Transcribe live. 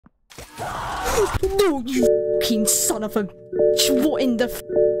No, you fucking son of a... What in the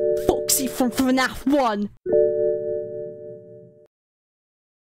Foxy from FNAF 1?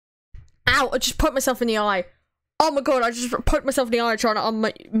 Ow, I just poked myself in the eye. Oh my god, I just poked myself in the eye trying to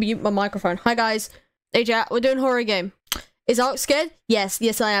unmute my microphone. Hi guys. Hey chat, we're doing horror game. Is Alex scared? Yes,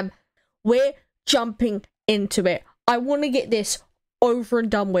 I am. We're jumping into it. I want to get this over and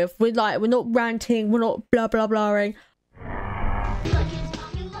done with. We're not ranting, we're not blah blah blahing.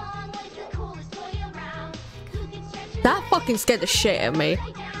 That fucking scared the shit out of me.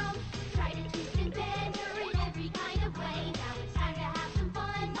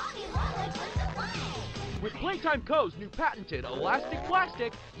 With Playtime Co.'s new patented elastic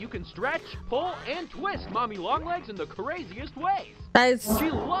plastic, you can stretch, pull, and twist Mommy Longlegs in the craziest ways.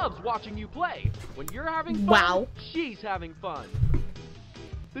 She loves watching you play. When you're having fun, wow, she's having fun.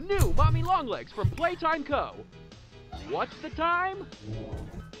 The new Mommy Longlegs from Playtime Co. What's the time?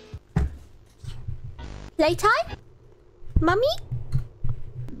 Playtime? Mummy?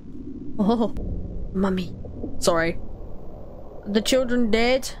 Oh, mummy. Sorry. The children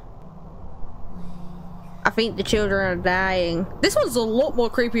dead? I think the children are dying. This one's a lot more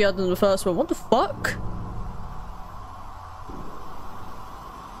creepier than the first one. What the fuck?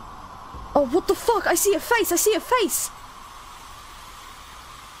 Oh, what the fuck? I see a face. I see a face.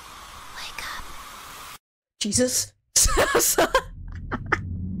 Wake up. Jesus.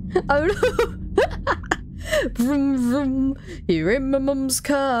 Oh no. Vroom vroom. You're in my mum's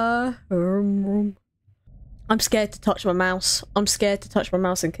car. Vroom, vroom. I'm scared to touch my mouse. I'm scared to touch my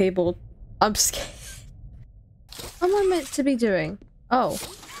mouse and keyboard. I'm scared. What am I meant to be doing? Oh.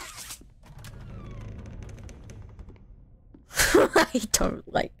 I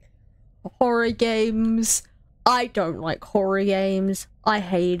don't like horror games. I don't like horror games. I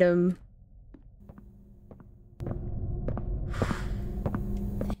hate them.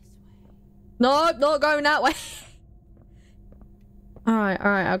 No, not going that way. Alright,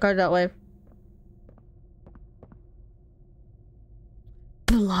 I'll go that way.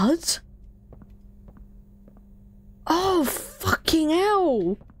 Blood? Oh, fucking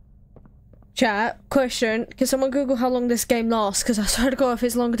hell. Chat, question. Can someone Google how long this game lasts? Because I swear to God, if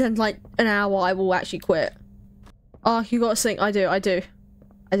it's longer than like an hour, I will actually quit. Oh, you gotta sing. I do. I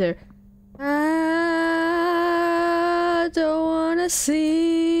don't wanna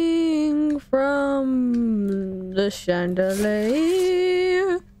sing from the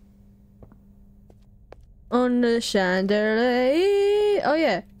chandelier. On the chandelier. Oh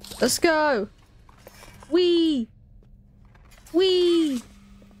yeah. Let's go. We.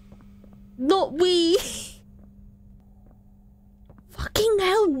 Not we. Fucking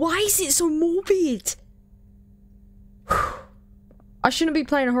hell, why is it so morbid? I shouldn't be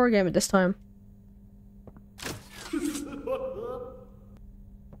playing a horror game at this time. Does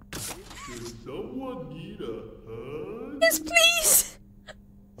someone need a hug? Yes, please.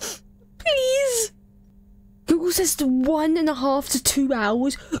 Please. Google says 1.5 to 2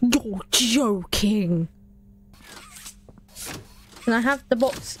 hours. You're joking. Can I have the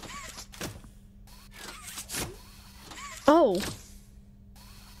box? Oh.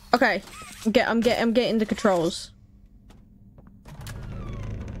 Okay. I'm getting the controls.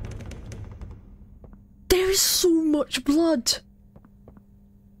 There is so much blood.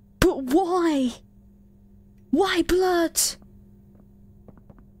 But why? Why blood?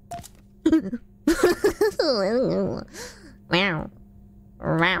 Wow.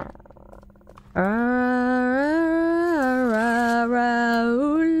 Wow.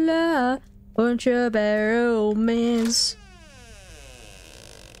 Bunch of barrel miss.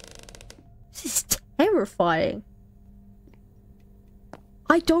 This is terrifying.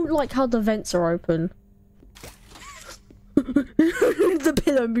 I don't like how the vents are open. The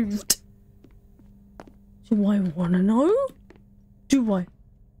pillow moved. Do I wanna know? Do I?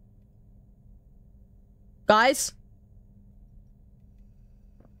 Guys?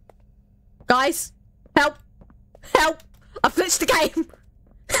 Guys? Help! Help! I glitched the game!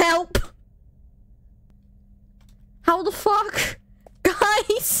 Help! How the fuck?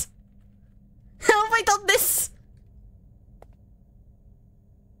 Guys! How have I done this?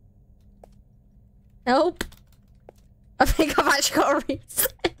 Help! I think I've actually got a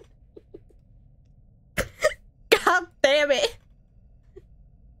reset. God damn it!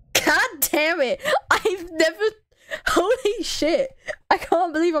 God damn it! I've never... Holy shit! I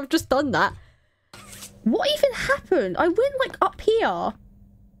can't believe I've just done that. What even happened? I went like up here.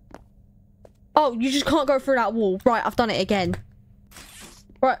 Oh, you just can't go through that wall. Right, I've done it again.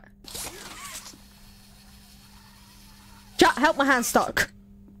 Right. Chat, help, my hand's stuck.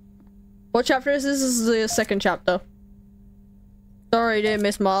 What chapter is this? This is the second chapter. Sorry, dear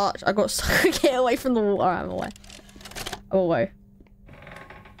Miss March. I got stuck. Get away from the water. I'm away. I'm away.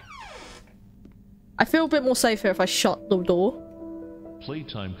 I feel a bit more safe here if I shut the door.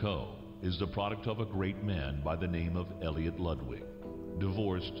 Playtime Co. is the product of a great man by the name of Elliot Ludwig.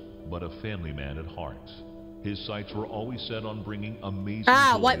 Divorced, but a family man at heart. His sights were always set on bringing amazing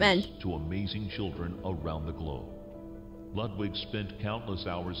white men to amazing children around the globe. Ludwig spent countless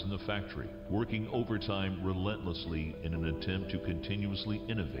hours in the factory, working overtime relentlessly in an attempt to continuously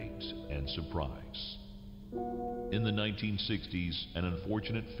innovate and surprise. In the 1960s, an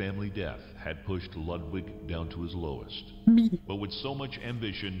unfortunate family death had pushed Ludwig down to his lowest. But with so much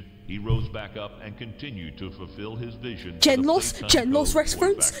ambition, he rose back up and continued to fulfill his vision. Gen loss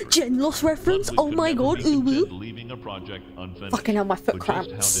reference? Gen loss reference? Oh my god, leaving a project unfinished. Fucking hell, my foot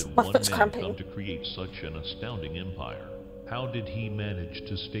cramps. My foot's cramping. Come to create such an astounding empire? How did he manage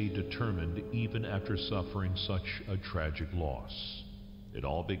to stay determined even after suffering such a tragic loss? It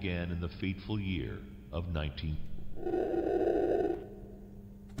all began in the fateful year of 19...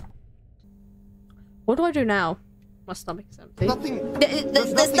 What do I do now? My stomach is empty.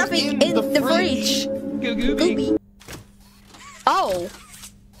 There's nothing in the fridge. Gooby. Oh.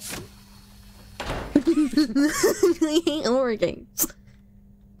 Horror games.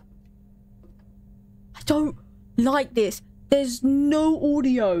 I don't like this. There's no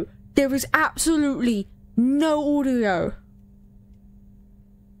audio. There is absolutely no audio.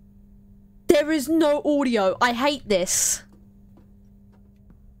 There is no audio. I hate this.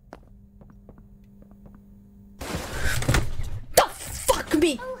 The fuck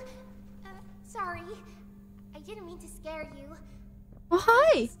me. Oh, sorry. I didn't mean to scare you. Oh,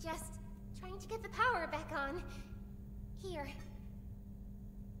 hi. I was just trying to get the power back on. Here.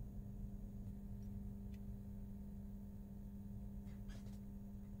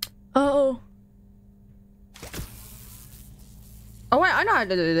 Oh. Oh wait, I know how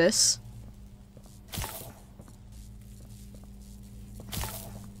to do this.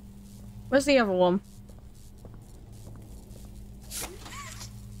 Where's the other one?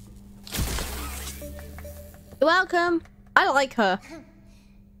 You're welcome. I like her.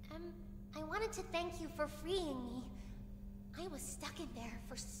 I wanted to thank you for freeing me. I was stuck in there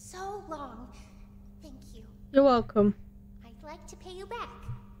for so long. Thank you. You're welcome. I'd like to pay you back.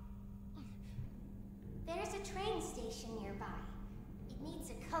 There's a train station nearby. It needs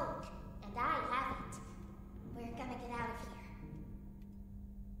a code, and I have it. We're gonna get out of here.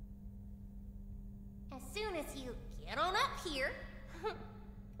 As soon as you get on up here.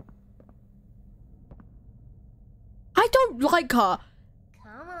 I don't like her.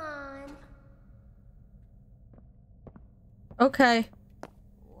 Come on. Okay.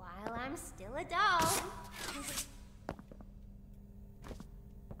 While I'm still a doll.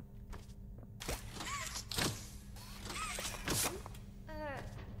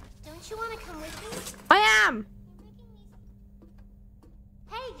 Don't you want to come with me? I am.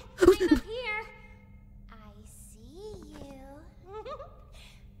 Hey, I'm up here. I see you.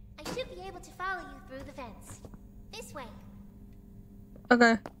 I should be able to follow you through the fence. This way.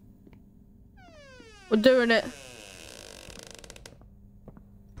 Okay. We're doing it.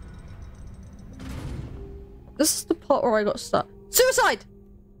 This is the part where I got stuck. Suicide!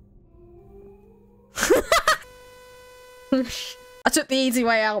 I took the easy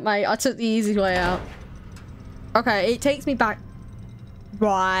way out, mate. I took the easy way out. Okay, it takes me back.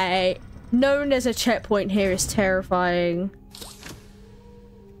 Right. Knowing there's a checkpoint here is terrifying.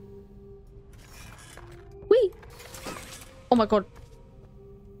 Whee! Oh my god.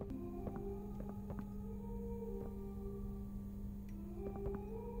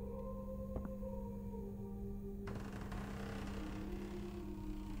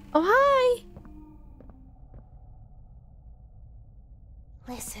 Oh, hi!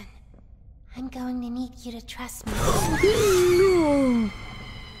 Listen, I'm going to need you to trust me. No.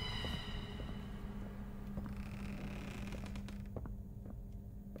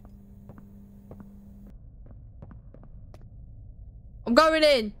 I'm going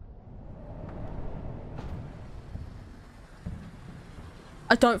in.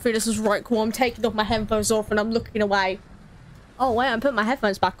 I don't think this is right, cool. I'm taking off my headphones off and I'm looking away. Oh wait, I'm putting my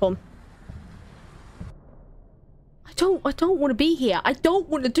headphones back on. I don't want to be here. I don't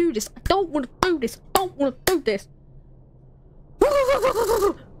want to do this. I don't want to do this. I don't want to do this.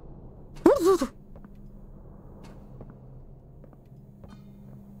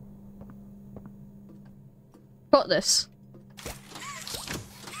 Got this.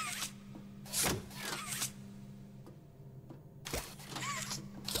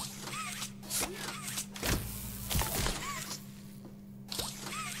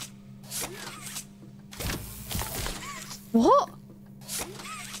 What?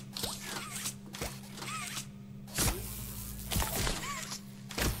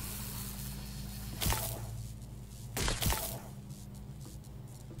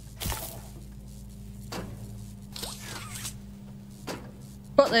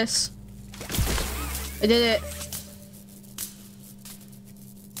 got this. I did it.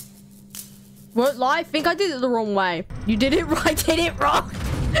 Won't lie, I think I did it the wrong way. You did it right. I did it wrong.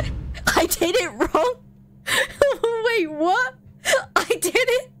 I did it wrong. Wait, what? I did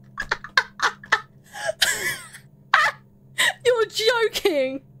it. You're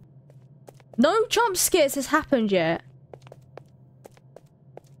joking. No jump scares has happened yet.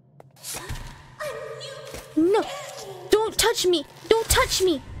 No. Don't touch me. Don't touch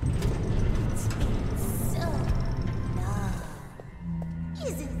me. So long.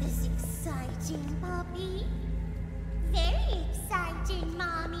 Isn't this exciting, Poppy? Very exciting,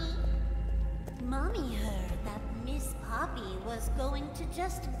 Mommy. Mommy heard that Miss Poppy was going to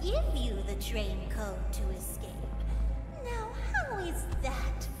just give you the train code to escape. Now, how is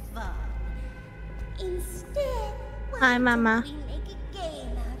that fun? Instead, Hi, Mama. we make a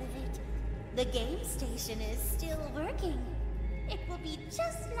game out of it? The game station is still working. It will be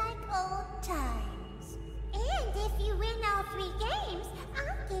just like old times. And if you win all 3 games,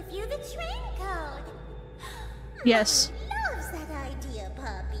 I'll give you the train code. Yes. Mommy loves that idea,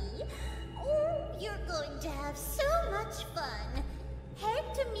 Puppy. Oh, you're going to have so much fun. Head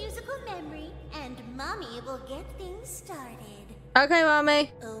to musical memory, and Mommy will get things started. Okay,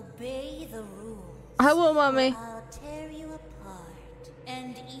 Mommy. Obey the rules. I will, Mommy. I'll tear you apart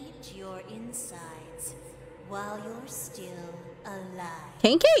and eat your insides while you're still alive.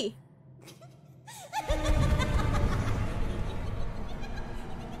 Kinky.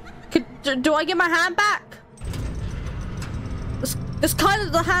 Do I get my hand back? It's kind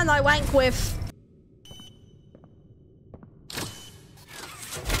of the hand I wank with.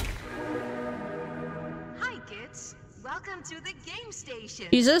 Hi, kids. Welcome to the game station.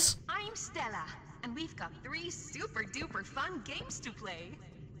 Jesus. I'm Stella, and we've got 3 super duper fun games to play.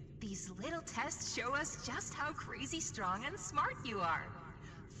 These little tests show us just how crazy strong and smart you are.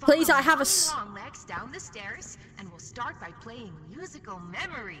 Please, I have a long legs down the stairs, and we'll start by playing musical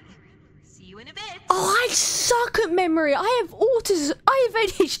memory. See you in a bit. Oh, I suck at memory. I have autism. I have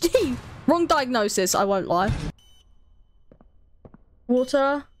ADHD. Wrong diagnosis, I won't lie.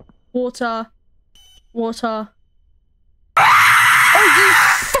 Water. Water. Water. Oh, you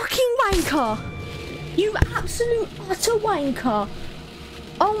fucking wanker. You absolute utter wanker.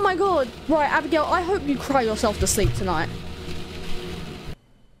 Oh my god. Right, Abigail, I hope you cry yourself to sleep tonight.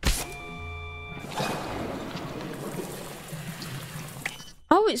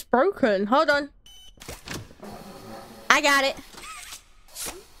 Oh, it's broken. Hold on. I got it.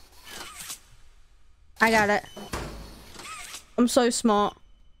 I got it. I'm so smart.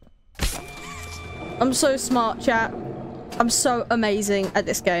 I'm so smart, chat. I'm so amazing at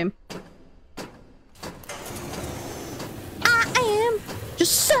this game. I am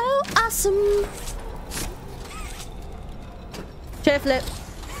just so awesome. Chair flip.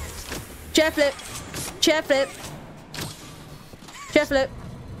 Chair flip. Chair flip. Chair flip.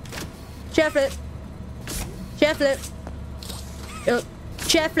 Chair flip. Chair flip.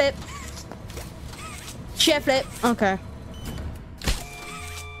 Chair flip. Chair flip. Okay.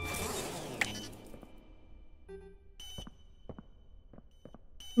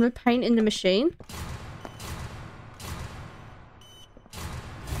 No paint in the machine.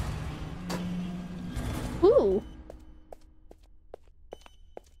 Ooh.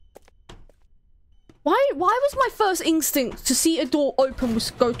 Why was my first instinct to see a door open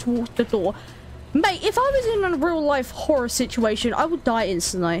was go towards the door? Mate, if I was in a real life horror situation, I would die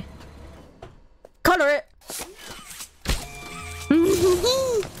instantly. Color it.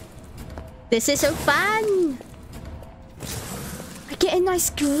 This is so fun. I get a nice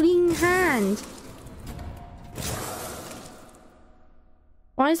green hand.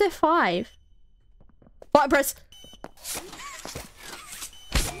 Why is there 5? Button press.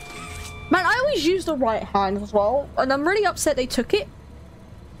 Man, I always use the right hand as well, and I'm really upset they took it.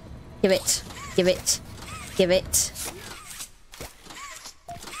 Give it. Give it. Give it.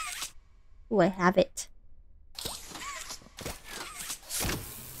 Ooh, I have it.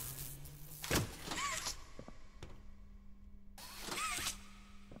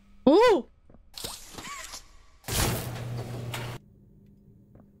 Ooh!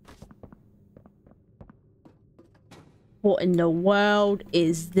 What in the world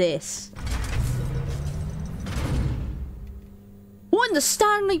is this? What in the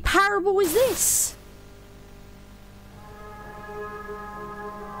Stanley Parable is this?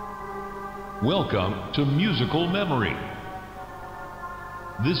 Welcome to musical memory.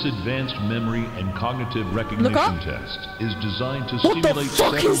 This advanced memory and cognitive recognition test is designed to stimulate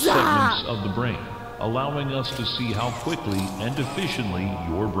several segments of the brain, allowing us to see how quickly and efficiently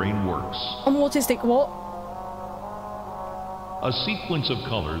your brain works. I'm autistic, what? A sequence of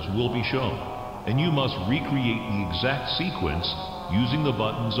colors will be shown, and you must recreate the exact sequence using the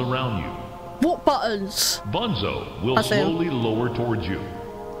buttons around you. What buttons? Bunzo will slowly lower towards you.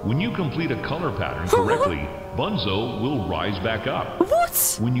 When you complete a color pattern correctly, Bunzo will rise back up.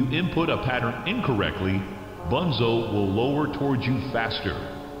 What? When you input a pattern incorrectly, Bunzo will lower towards you faster.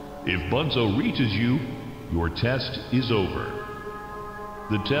 If Bunzo reaches you, your test is over.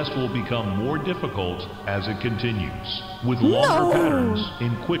 The test will become more difficult as it continues, with longer patterns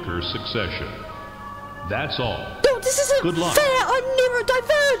in quicker succession. That's all. No, this isn't Good luck. fair. I'm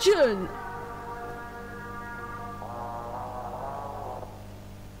neurodivergent.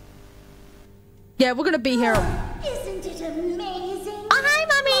 Yeah, we're gonna be here. Isn't it amazing? Oh, hi,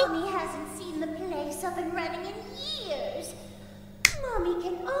 Mommy. Mommy hasn't seen the place up and running in years. Mommy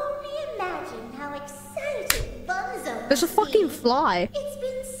can only imagine how excited Bunzo There's a must fucking be. fly. It's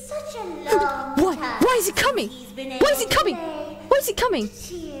been such a long time. Why is it coming? since he's been Why is able it coming? to play, Why is it coming? to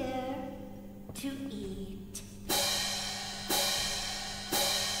cheer, to eat.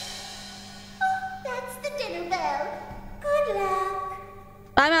 Oh, that's the dinner bell. Good luck.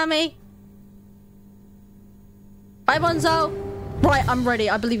 Bye, Mommy. Bye, Bunzo. Right, I'm ready.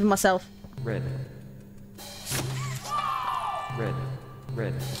 I believe in myself. Red. Red.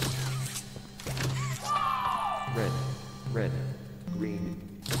 Red. Red. Red. Green.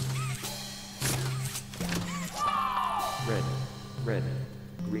 Red. Red.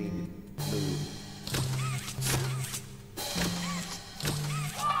 Green. Blue.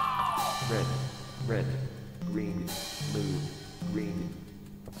 Red. Red. Green. Blue. Green.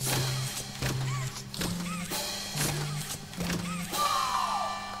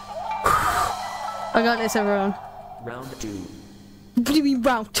 I got this, everyone. Round 2. What do you mean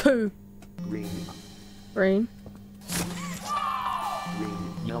round 2? Green. Green. Green.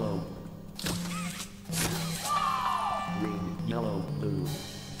 Yellow. Green. Yellow. Blue.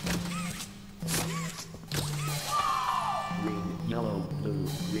 Green. Yellow. Blue.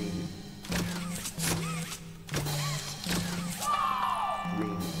 Green.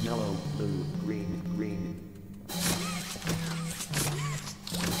 Green. Yellow. Blue. Green. Green.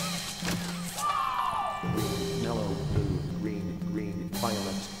 Green. Yellow. Blue. Green. Green.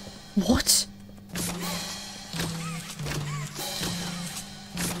 Violet. What?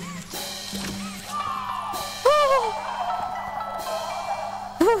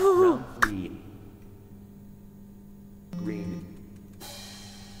 Round 3. Green.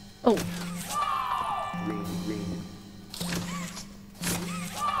 Oh. Green. Green.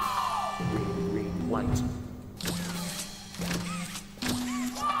 Green. Green. White.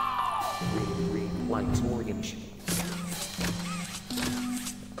 Green. Green. White. Orange.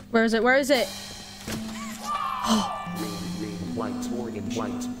 Where is it? Where is it? Green. Green. White. Orange.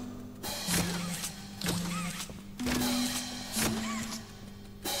 White.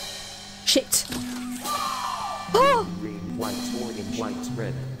 Shit. Oh! Green. White. Orange. White.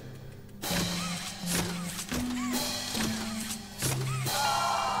 Red.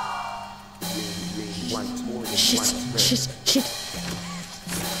 Green. Green. White. Orange. Shit. White. Red. Shit. Shit.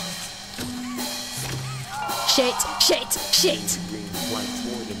 Shit. Shit. Shit. Green. White.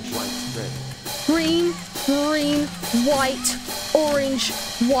 Orange. White. Red. Green, green, white, orange,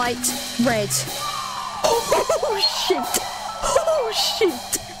 white, red. Oh shit! Oh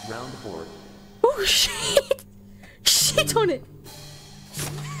shit! Round 4. Oh shit! Shit on it!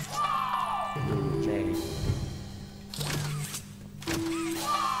 Blue Jay.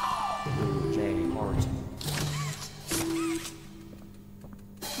 Blue Jay heart.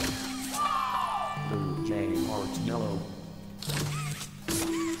 Blue Jay heart yellow.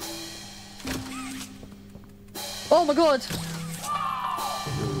 Oh my god!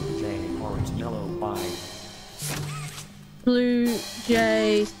 Blue Jay heart yellow 5. Blue,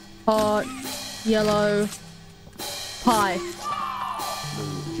 J, heart, yellow, pie.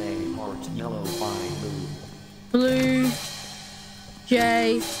 Blue Jay heart yellow 5 blue. Blue,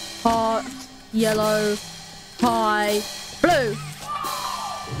 J, heart, yellow, pie, blue.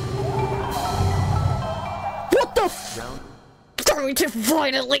 What the f- Round I'm going to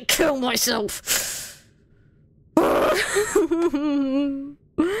violently kill myself.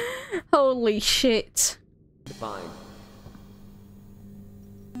 Holy shit. 5.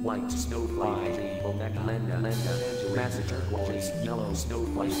 White snowflake, Lenda, massacre, Wallace, yellow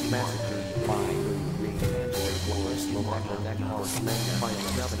snowflake, massacre, 5, blue, green, Angela, Wallace, Lenda, heart, Lenda,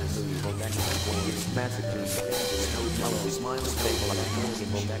 violet, governess, Wallace, massacre, snow, yellow, smile, stable,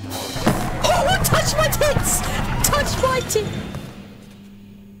 Morgan, heart. Oh, touch my tits! Touch my tits!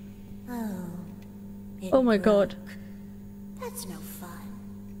 Oh my god. That's no fun.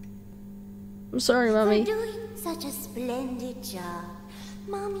 I'm sorry, For Mummy. doing such a splendid job.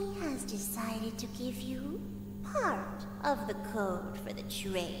 Mommy has decided to give you part of the code for the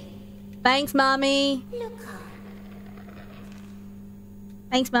train. Thanks, Mommy. Look up.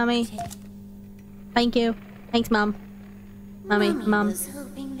 Thanks, Mommy. Thank you. Thanks, Mom. Mommy, Mom. was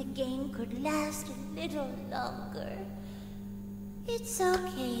hoping the game could last a little longer. It's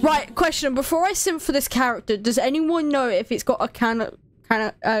okay. Right, question. Before I simp for this character, does anyone know if it's got a canon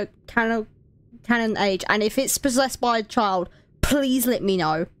age? And if it's possessed by a child, please let me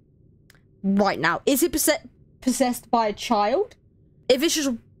know. Right now. Is it possessed by a child? If it's just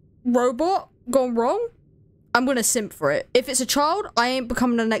a robot gone wrong, I'm gonna simp for it. If it's a child, I ain't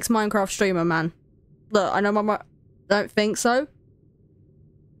becoming the next Minecraft streamer, man. Look, I know Mama don't think so.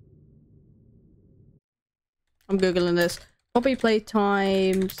 I'm googling this. Copy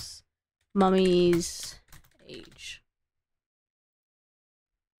Playtime's mummy's age.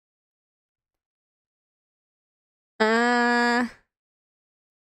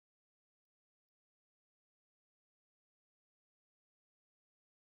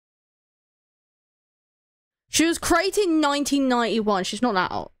 She was created in 1991. She's not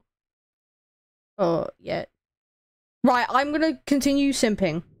that old. Oh, yet. Right, I'm gonna continue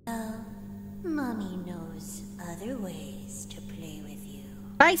simping. Mommy knows other ways to play with you.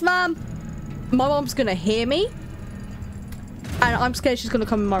 Thanks, Mom! My mom's gonna hear me. And I'm scared she's gonna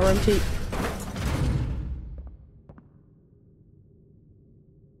come in my room too.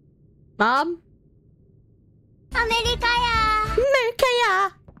 Mom? Amerikaya!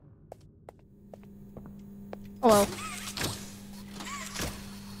 Amerikaya! Oh well.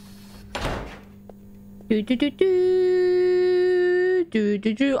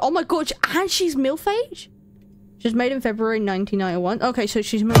 Oh my god, and she's MILF age? She's made in February 1991. Okay, so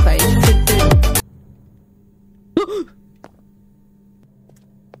she's MILF age.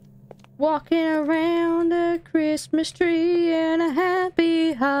 Walking around the Christmas tree and a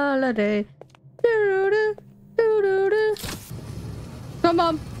happy holiday. Come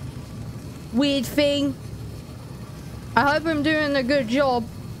on. Weird thing. I hope I'm doing a good job.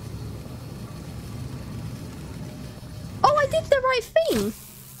 Oh, I did the right thing.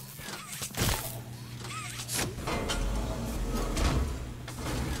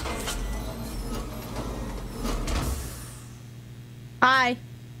 Hi.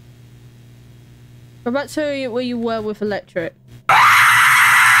 I'm about to tell you where you were with electric.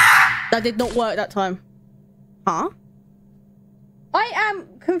 That did not work that time. Huh? I am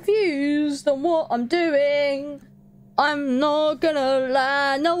confused on what I'm doing. I'm not gonna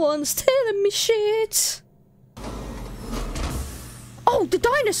lie, no one's telling me shit. Oh, the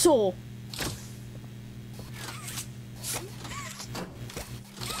dinosaur!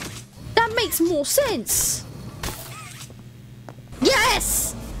 That makes more sense.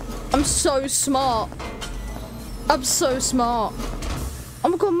 Yes! I'm so smart. I'm so smart. Oh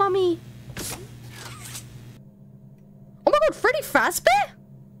my god, Mummy. Oh my god, Freddy Fazbear?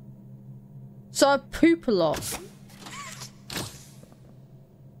 So I poop a lot.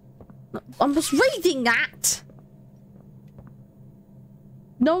 I was reading that.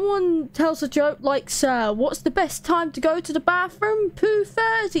 No one tells a joke like, sir, what's the best time to go to the bathroom?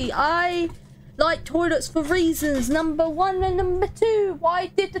 2:30. I like toilets for reasons. Number 1 and number 2.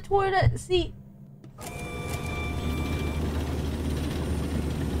 Why did the toilet seat?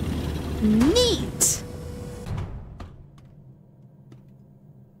 Neat.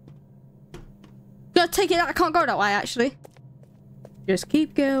 Gotta take it out. I can't go that way, actually. Just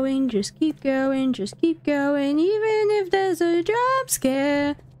keep going, just keep going, just keep going, even if there's a jump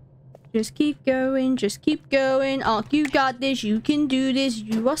scare. Just keep going, just keep going. Ark, you got this, you can do this,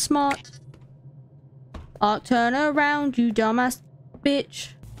 you are smart. Ark, turn around, you dumbass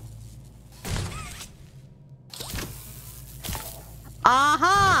bitch.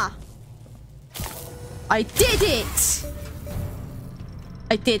 Aha! I did it!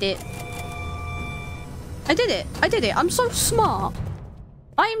 I did it. I did it. I did it. I'm so smart.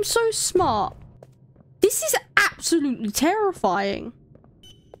 I am so smart. This is absolutely terrifying.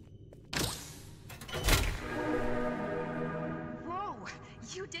 Whoa,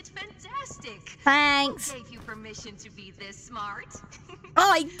 you did fantastic. Thanks. Who gave you permission to be this smart?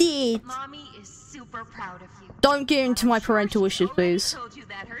 I did. Mommy is super proud of you. Don't get into my parental wishes, please. Told you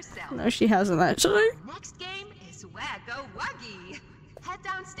that herself. No, she hasn't actually. Next game is Wacko Wuggy. Head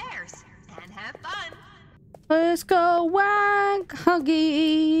downstairs and have fun. Let's go whack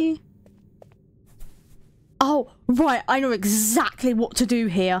huggy. Oh, right. I know exactly what to do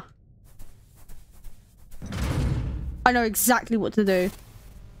here. I know exactly what to do.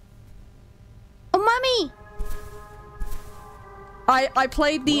 Oh, Mummy! I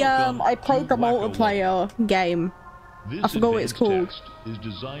played the multiplayer game. I forgot what it's called.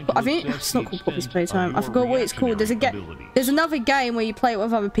 But I think it's not called Poppy's Playtime. I forgot what it's called. There's another game where you play it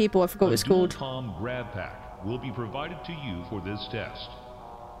with other people. I forgot what it's called. Palm grab pack will be provided to you for this test.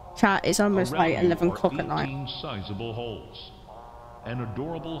 Chat, it's almost like Around you 11 are o'clock at night. 18 sizable holes. An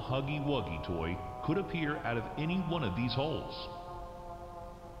adorable Huggy Wuggy toy could appear out of any one of these holes.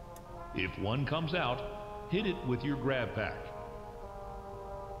 If one comes out, hit it with your grab pack.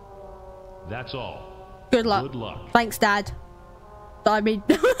 That's all. Good luck. Good luck. Thanks, Dad. I mean...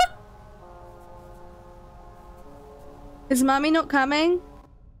 Is Mommy not coming?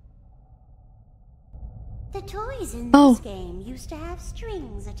 The toys in this game used to have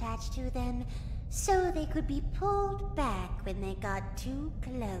strings attached to them, so they could be pulled back when they got too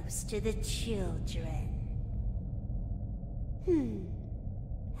close to the children.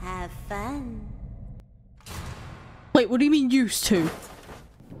 Have fun. Wait, what do you mean used to?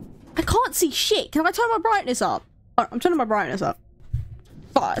 I can't see shit. Can I turn my brightness up? Oh, I'm turning my brightness up.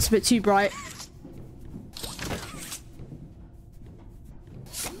 Oh, it's a bit too bright.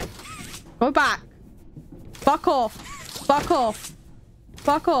 Go back. Fuck off. Fuck off.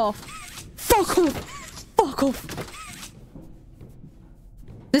 Fuck off. Fuck off. Fuck off.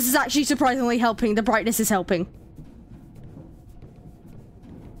 This is actually surprisingly helping. The brightness is helping.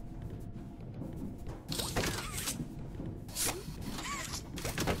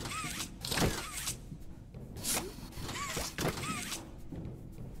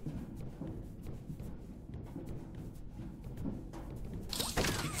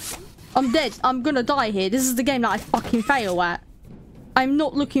 I'm dead. I'm gonna die here. This is the game that I fucking fail at. I'm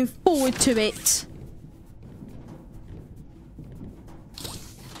not looking forward to it.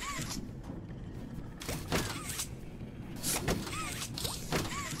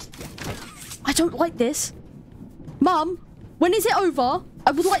 I don't like this. Mum, when is it over?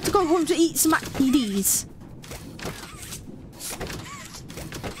 I would like to go home to eat some McD's.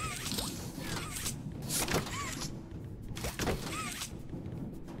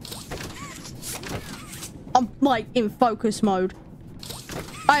 I'm like in focus mode.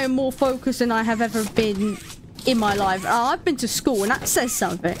 I am more focused than I have ever been in my life. I've been to school and that says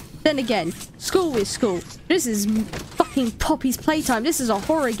something. Then again, school is school. This is fucking Poppy's Playtime. This is a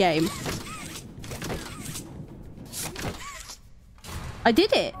horror game. I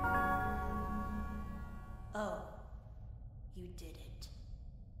did it. Oh, you did it.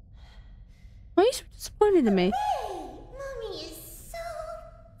 Why are you so disappointed in me? Hooray! Mommy is so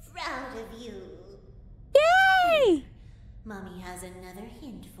proud of you. Yay! Mommy has another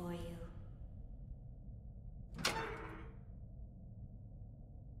hint for you.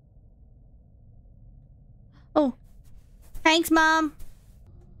 Oh, thanks, Mom.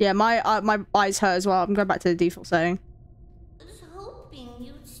 Yeah, my eyes hurt as well. I'm going back to the default setting. I was hoping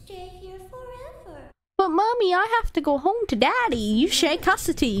you'd stay here forever. But Mommy, I have to go home to Daddy. You share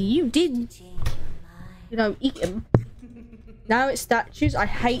custody. You did, Change your mind. you know, eat him. Now it's statues. I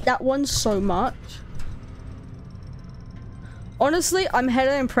hate that one so much. Honestly, I'm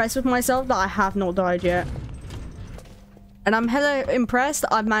hella impressed with myself that I have not died yet. And I'm hella impressed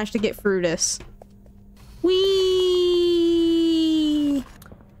that I've managed to get through this. Whee!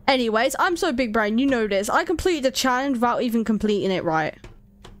 Anyways, I'm so big brain, you know this. I completed the challenge without even completing it right.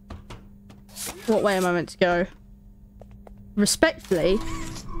 What way am I meant to go? Respectfully.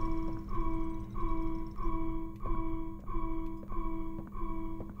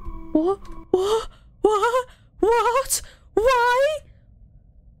 What? What? What? What? Why?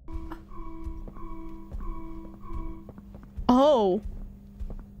 Oh.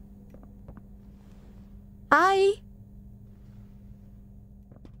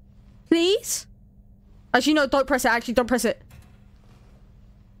 Please? Actually, no, don't press it. Actually, don't press it.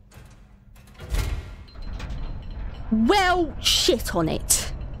 Well, shit on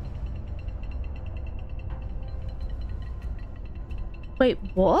it. Wait,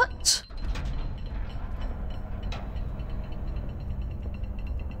 what?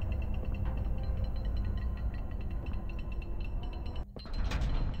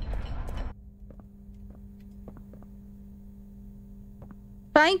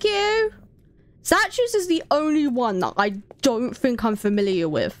 Thank you. Statues is the only one that I don't think I'm familiar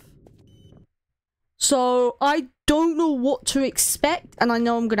with. So I don't know what to expect and I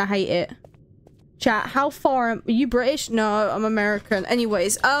know I'm gonna hate it. Chat, how far are you British? No, I'm American.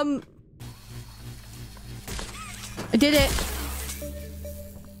 Anyways, I did it.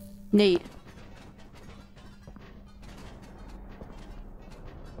 Neat.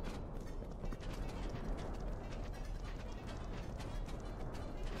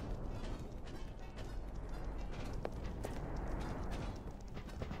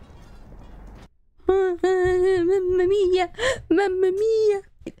 Mamma mia, mamma mia.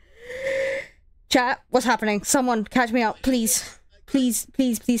 Chat, what's happening? Someone catch me up, please. Please,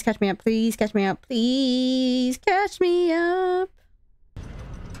 please, please catch me up. Please catch me up. Please catch me up.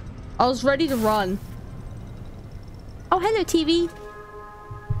 I was ready to run. Oh, hello, TV.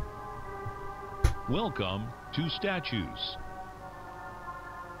 Welcome to Statues.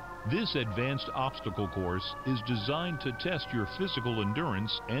 This advanced obstacle course is designed to test your physical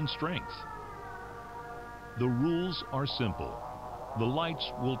endurance and strength. The rules are simple. The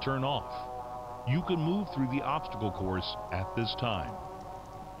lights will turn off. You can move through the obstacle course at this time.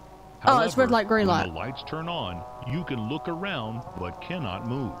 However, it's red light, green light. When the lights turn on, you can look around but cannot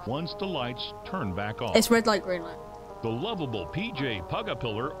move once the lights turn back on. It's red light, green light. The lovable PJ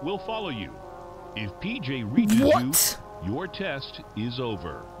Pugapillar will follow you. If PJ reaches you, your test is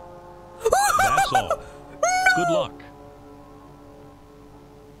over. That's all. No! Good luck.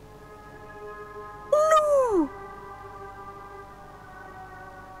 No!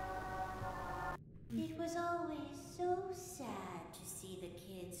 It was always so sad to see the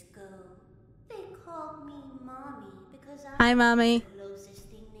kids go. They called me Mommy because Hi, I Mommy. was the closest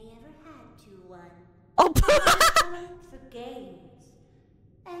thing they ever had to one. Oh, They went for games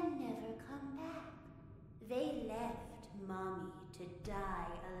and never come back. They left Mommy to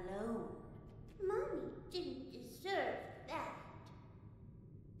die alone. Mommy didn't deserve that.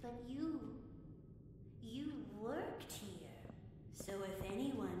 But you worked here. So if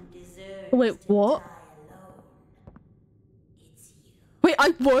anyone deserves wait, to what? die alone, it's you. Wait,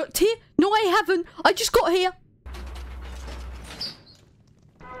 I worked here? No, I haven't. I just got here.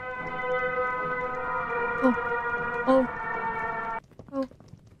 Oh. Oh. Oh.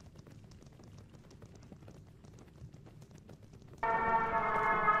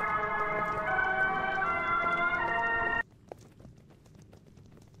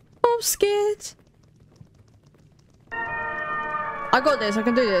 I'm scared. I got this. I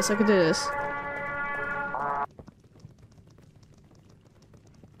can do this. I can do this.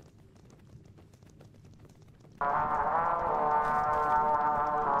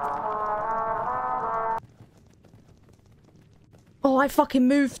 Oh, I fucking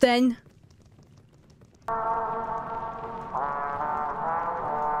moved then.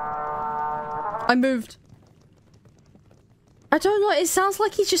 I moved. I don't know, it sounds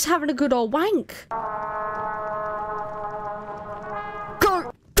like he's just having a good old wank.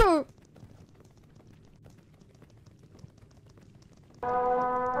 Go! Go!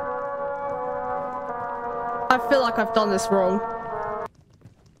 I feel like I've done this wrong.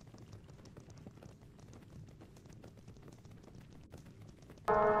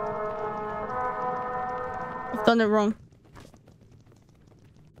 I've done it wrong.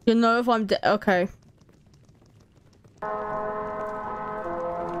 You know if I'm dead. Okay.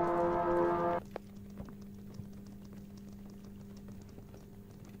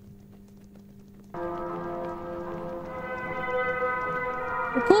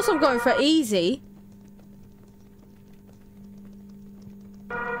 Of course I'm going for easy.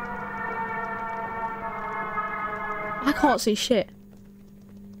 I can't see shit.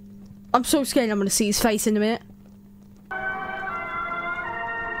 I'm so scared I'm gonna see his face in a minute.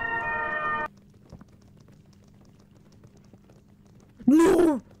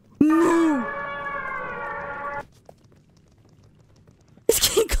 No! No! It's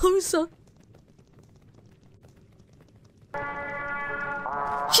getting closer.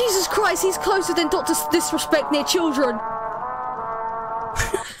 Jesus Christ, he's closer than Dr. Disrespect near children.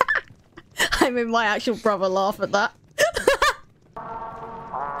 I made my actual brother laugh at that.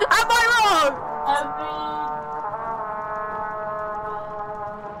 Am I wrong?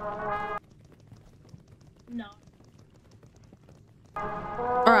 No.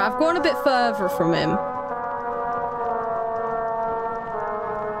 Alright, I've gone a bit further from him.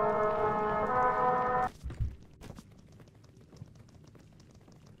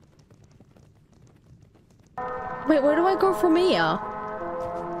 Wait, where do I go from here?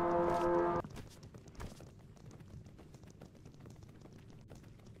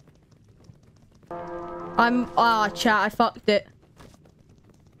 Chat, I fucked it.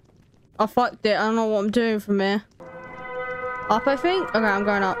 I fucked it. I don't know what I'm doing from here. Up, I think? Okay, I'm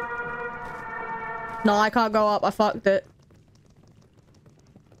going up. No, I can't go up. I fucked it.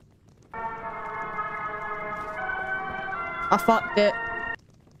 I fucked it.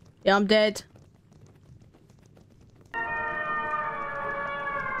 Yeah, I'm dead.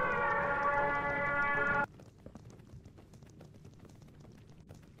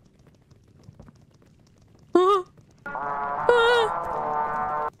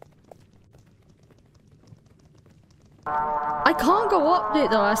 I can't go up it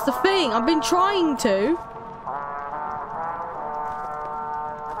though, that's the thing. I've been trying to.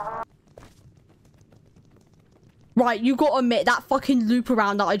 Right, you gotta admit, that fucking loop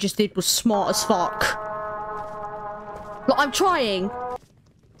around that I just did was smart as fuck. Look, I'm trying.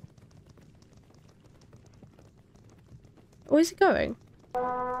 Where's it going?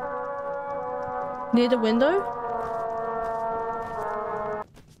 Near the window?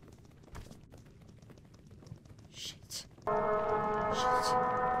 Shit. Shit.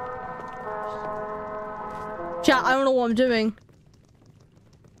 Chat, I don't know what I'm doing.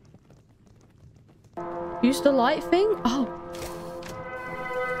 Use the light thing? Oh.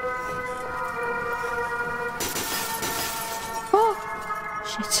 Oh.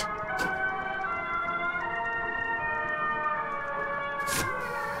 Shit.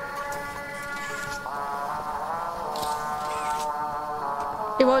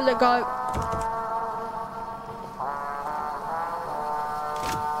 It won't let go.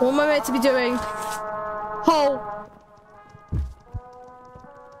 What am I meant to be doing? Hole.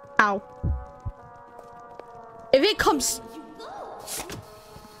 Ow. If it comes...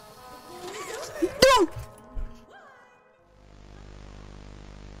 No!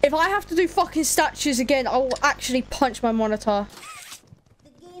 If I have to do fucking statues again, I will actually punch my monitor. The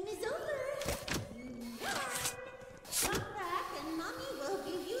game is over. Come back and Mommy will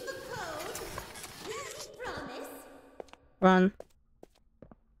give you the code. Promise. Run.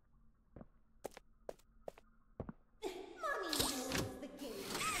 Mommy knows the game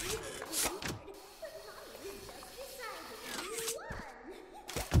is hard, but Mommy is just deciding you won.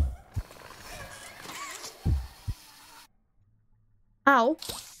 Ow.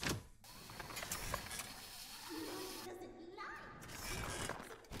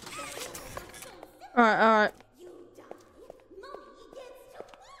 Alright, alright. You die. Mommy gets to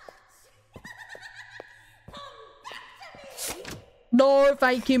watch. Come back to me. No,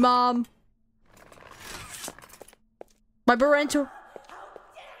 thank you, Mom. My parental... How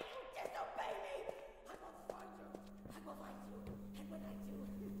dare you disobey me? I will find you. I will find you. And when I do...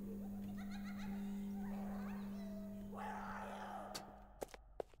 Where are you?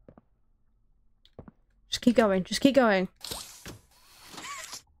 Just keep going, just keep going.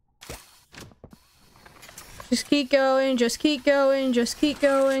 Just keep going, just keep going, just keep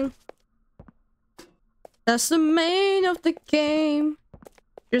going. That's the main of the game.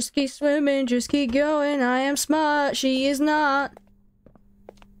 Just keep swimming, just keep going. I am smart, she is not.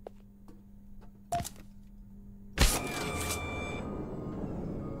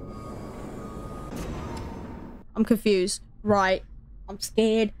 I'm confused. Right. I'm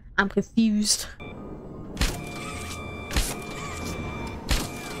scared. I'm confused.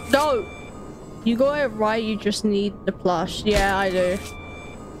 No! You got it right, you just need the plush. Yeah, I do.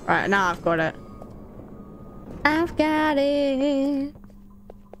 Right, now I've got it. I've got it.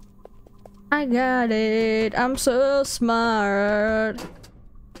 I got it. I'm so smart.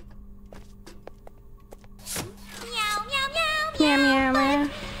 Meow, meow, meow, Meow, meow, meow.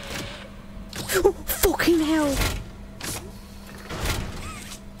 Oh, fucking hell.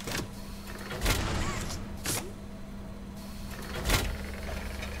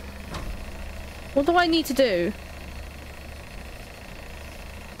 What do I need to do?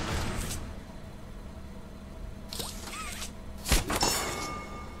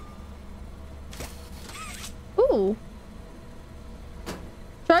 Ooh.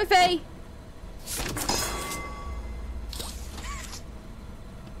 Trophy!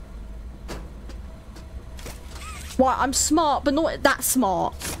 Why, I'm smart, but not that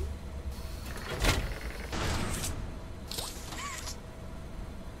smart.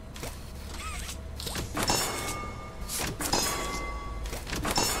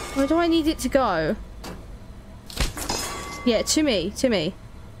 Where do I need it to go? Yeah, to me, to me.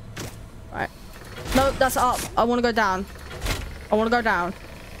 Right. No, that's up. I want to go down. I want to go down.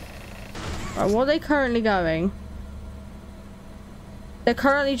 Right, what are they currently going? They're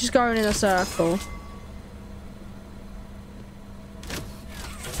currently just going in a circle.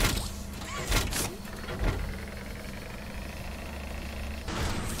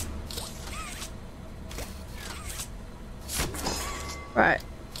 Right.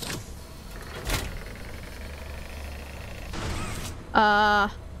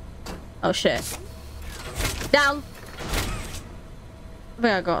 Oh shit. Down! I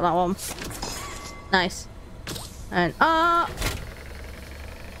think I got that one. Nice. And oh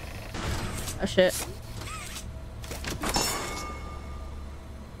shit.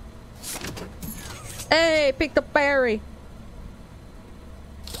 Hey, picked up berry.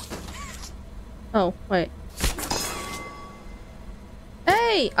 Oh, wait.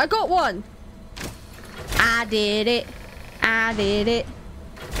 Hey, I got one. I did it. I did it.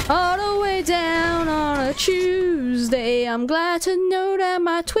 All the way down on a Tuesday. I'm glad to know that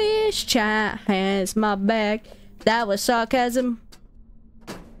my Twitch chat has my back. That was sarcasm.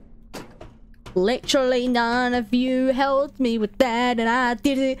 Literally none of you helped me with that, and I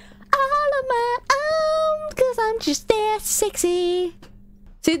did it all on my own, cause I'm just that sexy.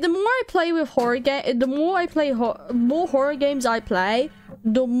 See, the more I play with horror game, the more I play more horror games I play,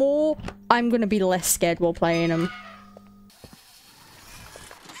 the more I'm gonna be less scared while playing them.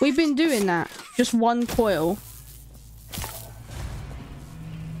 We've been doing that. Just one coil.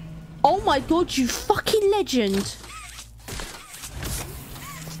 Oh my god, you fucking legend.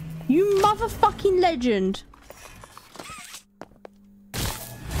 You motherfucking legend.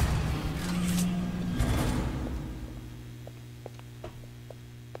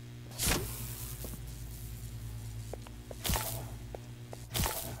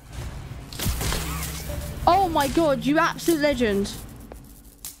 Oh my god, you absolute legend.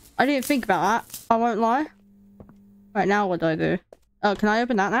 I didn't think about that. I won't lie. Right, now what do I do? Oh, can I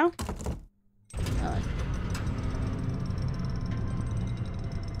open that now?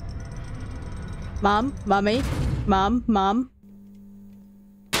 Mom, mummy, mom.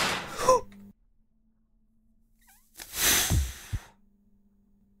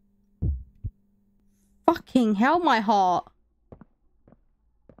 Fucking hell, my heart.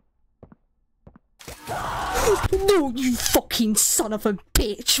 No, you fucking son of a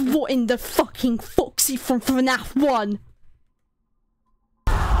bitch. What in the fucking foxy from FNAF 1?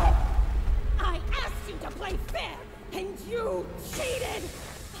 I asked you to play fair, and you cheated!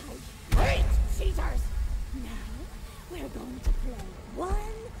 I hate cheaters! Now, we're going to play one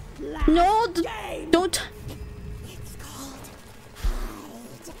last game! Don't! It's called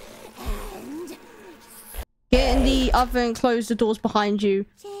hide and... Get in the oven, close the doors behind you.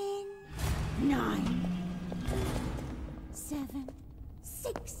 10, 9, 7,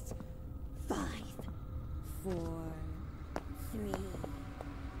 6, 5, 4, 3,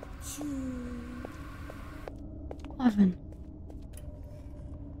 2... Oven.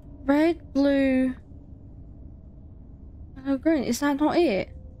 Red, blue... yellow, green. Is that not it?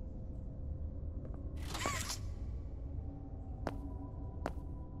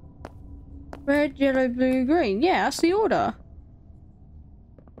 Red, yellow, blue, green. Yeah, that's the order.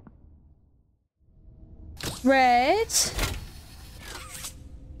 Red,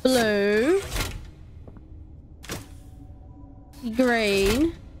 blue,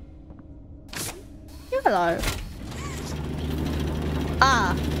 green, yellow.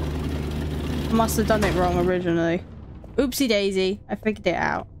 Ah, I must have done it wrong originally. Oopsie daisy, I figured it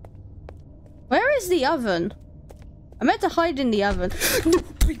out. Where is the oven? I meant to hide in the oven. No,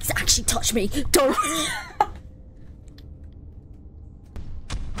 please actually touch me. Don't.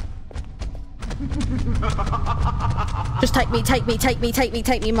 Just take me,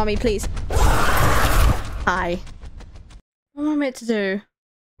 mummy, please. Hi. What am I meant to do?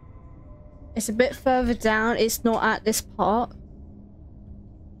 It's a bit further down. It's not at this part.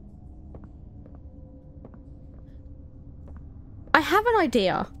 I have an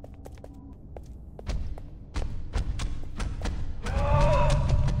idea.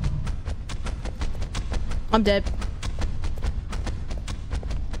 I'm dead.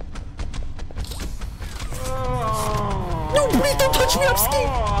 No, please don't touch me, I'm scared.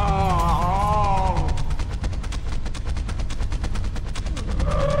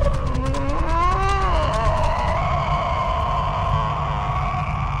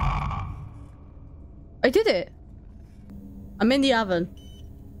 I did it. I'm in the oven.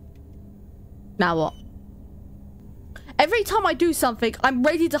 Now what? Every time I do something, I'm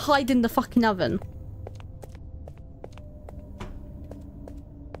ready to hide in the fucking oven.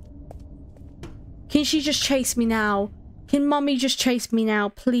 Can she just chase me now? Can mummy just chase me now,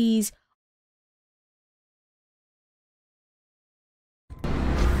 please? I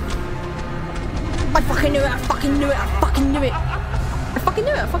fucking knew it, I fucking knew it, I fucking knew it. I fucking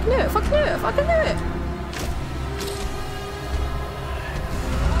knew it, I fucking knew it, I fucking knew it, I fucking knew it.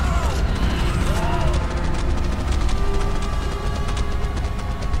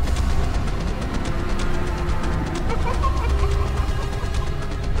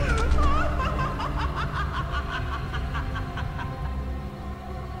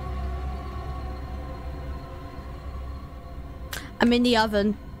 I'm in the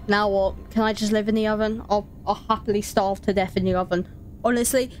oven. Now what? Can I just live in the oven? I'll happily starve to death in the oven.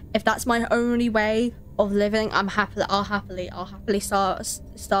 Honestly, if that's my only way of living, I'll happily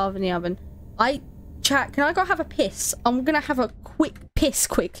starve in the oven. Chat, can I go have a piss? I'm gonna have a quick piss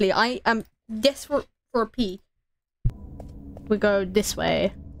quickly. I am desperate for a pee. We go this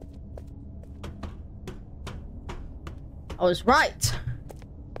way. I was right.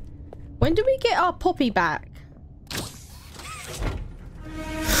 When do we get our puppy back?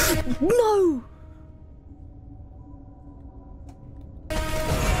 No!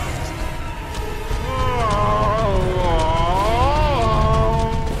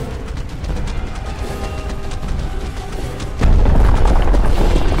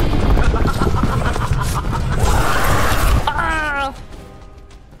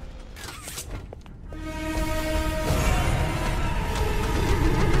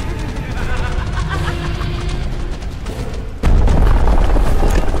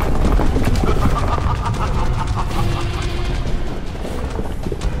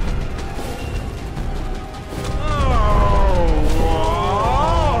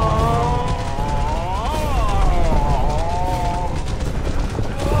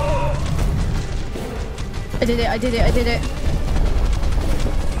 I did it, I did it, I did it.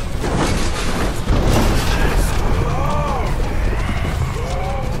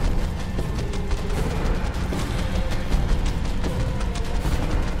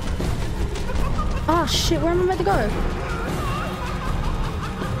 Oh shit, where am I meant to go?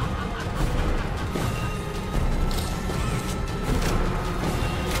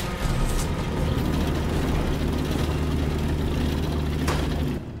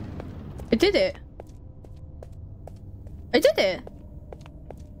 I did it. I did it.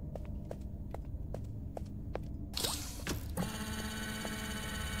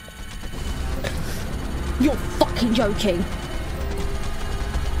 You're fucking joking.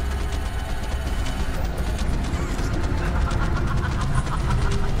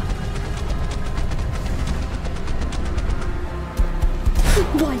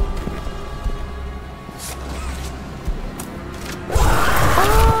 Why?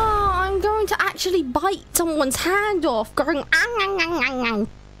 Oh, I'm going to actually bite someone's hand off, going ang, ang, ang, ang, ang.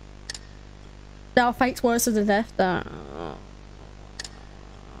 Now fate's worse than death.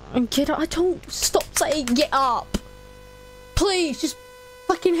 Get up! I don't stop saying get up. Please, just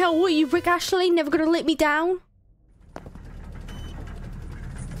fucking hell. What are you, Rick Ashley? Never gonna let me down?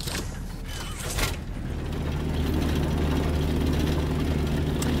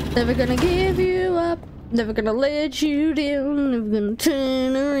 Never gonna give you up, never gonna let you down, never gonna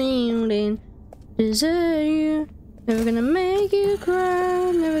turn around and desert you, never gonna make you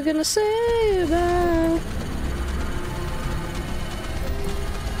cry, never gonna say goodbye.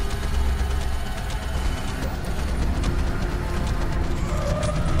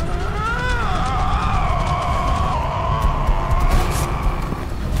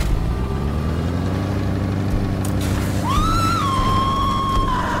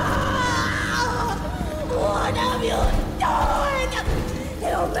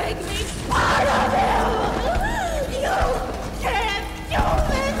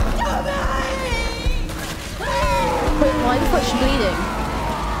 Why the fuck's she bleeding?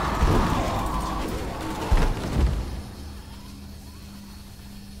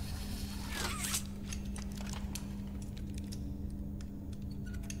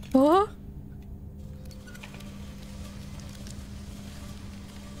 What?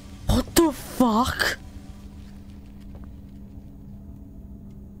 What the fuck?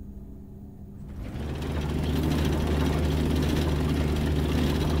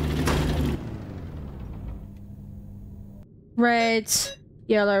 Red,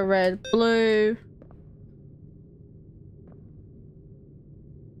 yellow, red, blue.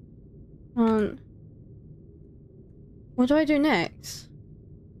 What do I do next?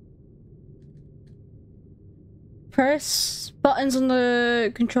 Press buttons on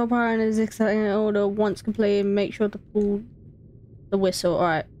the control panel and is exciting in order. Once completed, make sure to pull the whistle.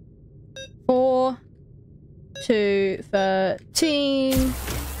 Alright. 4 to 13.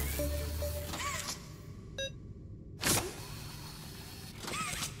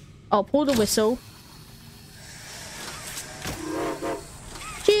 I'll pull the whistle.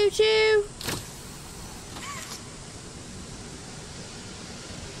 Choo choo!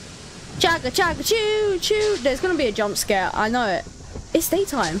 Chugga chugga choo choo! There's gonna be a jump scare, I know it. It's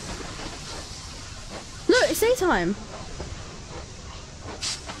daytime. Look, it's daytime.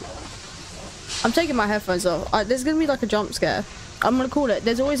 I'm taking my headphones off. There's gonna be like a jump scare. I'm gonna call it.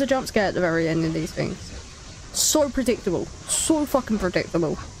 There's always a jump scare at the very end of these things. So predictable. So fucking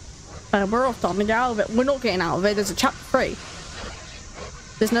predictable. We're off, Tommy. Get out of it. We're not getting out of it. There's a chapter 3.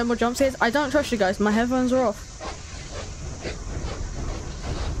 There's no more jump scares. I don't trust you guys. My headphones are off.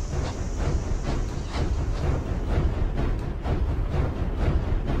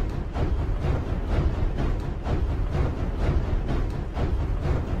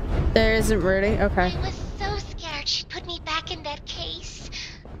 There isn't really. Okay. I was so scared she'd put me back in that case.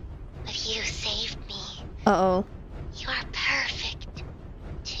 But you saved me. Uh-oh. You are perfect.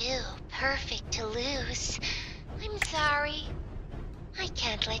 Too perfect to lose. I'm sorry. I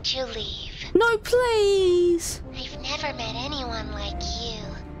can't let you leave. No, please. I've never met anyone like you.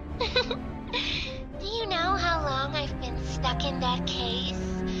 Do you know how long I've been stuck in that case?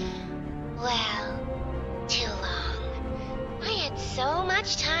 Well, too long. I had so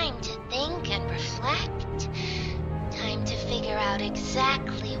much time to think and reflect. Time to figure out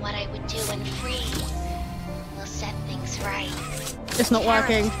exactly what I would do when free. We'll set things right. It's not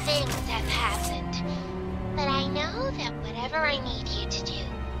working. Things have happened. But I know that whatever I need you to do,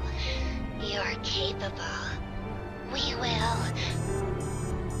 you're capable. We will.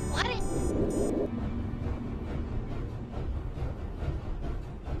 What if...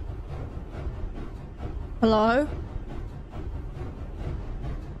 Hello?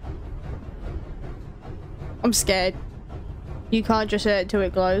 I'm scared. You can't just hit it till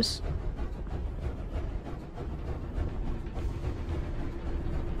it glows.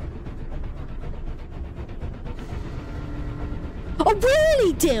 Oh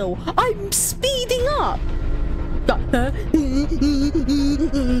really, Dill? I'm speeding up.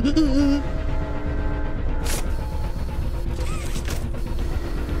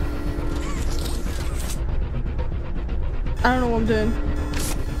 I don't know what I'm doing.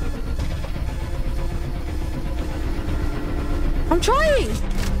 I'm trying!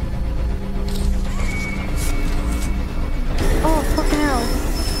 Oh, fucking hell.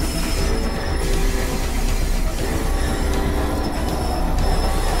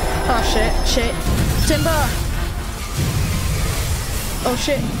 Oh, shit. Timber! Oh,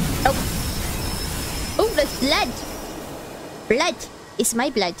 shit. Oh. Oh, there's blood! Blood! It's my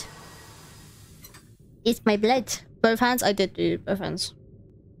blood. It's my blood. Both hands? I did do both hands.